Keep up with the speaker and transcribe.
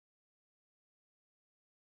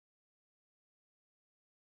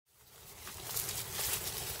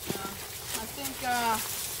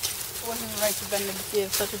it wasn't right for Ben to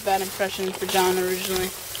give such a bad impression for John originally.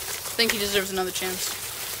 I think he deserves another chance.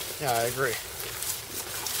 Yeah, I agree.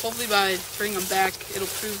 Hopefully by bringing him back, it'll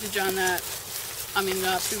prove to John that,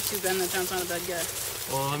 prove to Ben that John's not a bad guy.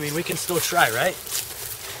 Well, I mean, we can still try, right?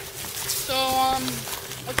 So,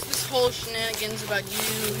 what's this whole shenanigans about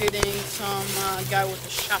you hitting some guy with a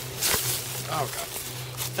shotgun? Oh, God.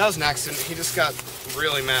 That was an accident. He just got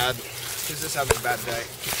really mad. He's just having a bad day.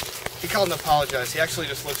 He called and apologized. He actually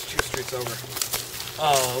just lives 2 streets over.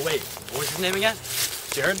 Oh, wait. What was his name again?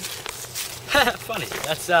 Jared? Funny.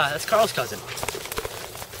 That's Carl's cousin.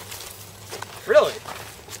 Really?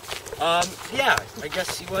 Yeah. I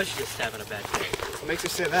guess he was just having a bad day. What makes you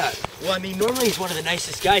say that? Well, I mean, normally he's one of the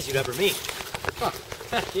nicest guys you'd ever meet. Huh.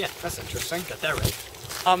 Yeah. That's interesting. Got that right.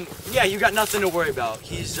 Yeah, you got nothing to worry about.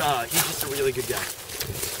 He's just a really good guy.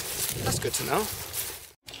 That's good to know.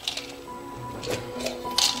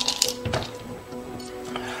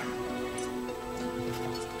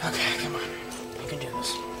 Okay, come on. You can do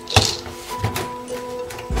this.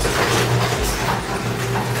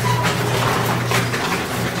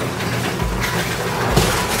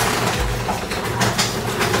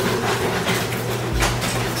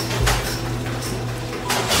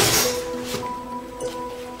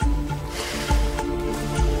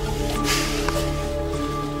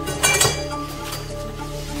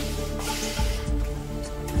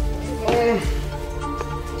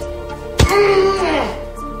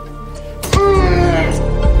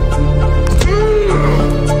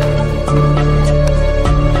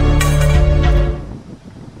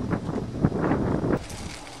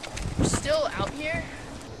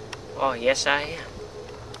 Oh, yes I am.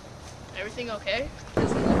 Everything okay?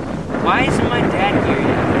 Why isn't my dad here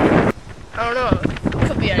yet? I don't know.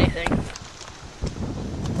 Could be anything.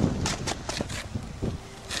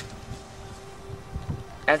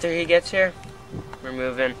 After he gets here, we're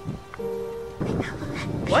moving.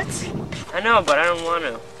 What? I know, but I don't want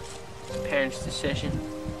to. It's parents' decision.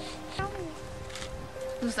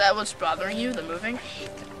 Is that what's bothering you, the moving?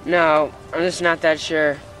 No, I'm just not that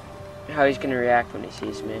sure how he's going to react when he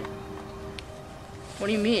sees me. What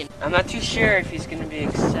do you mean? I'm not too sure if he's going to be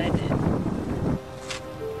excited.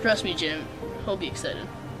 Trust me, Jim. He'll be excited.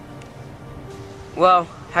 Well,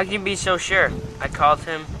 how can you be so sure? I called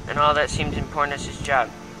him, and all that seemed important as his job.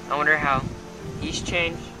 I wonder how he's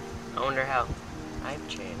changed. I wonder how I've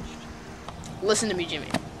changed. Listen to me, Jimmy.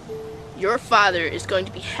 Your father is going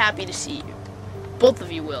to be happy to see you. Both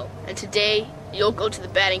of you will. And today, you'll go to the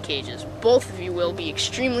batting cages. Both of you will be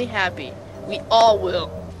extremely happy. We all will.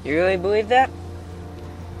 You really believe that?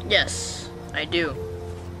 Yes, I do.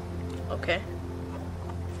 Okay?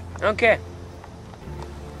 Okay.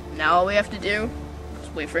 Now all we have to do is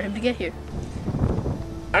wait for him to get here.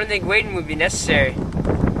 I don't think waiting would be necessary.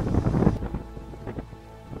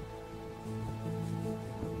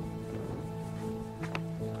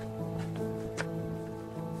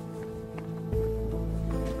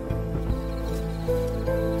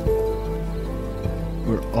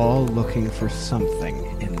 We're all looking for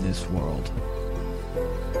something in this world.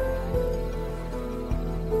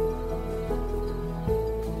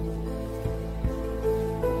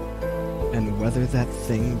 And whether that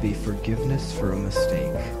thing be forgiveness for a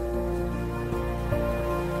mistake,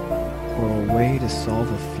 or a way to solve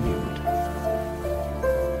a feud,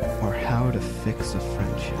 or how to fix a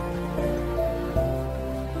friendship,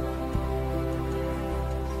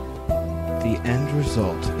 the end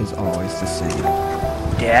result is always the same.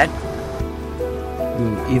 Dad?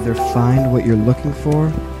 You'll either find what you're looking for,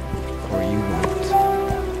 or you won't.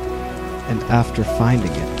 And after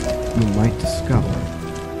finding it, you might discover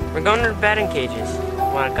We're going to the batting cages.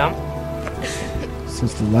 Wanna come?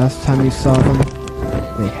 since the last time you saw them,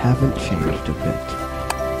 they haven't changed a bit.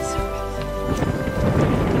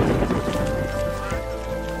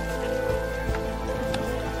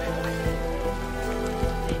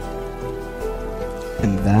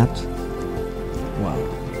 And that, well,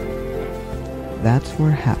 that's where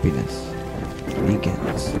happiness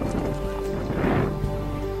begins.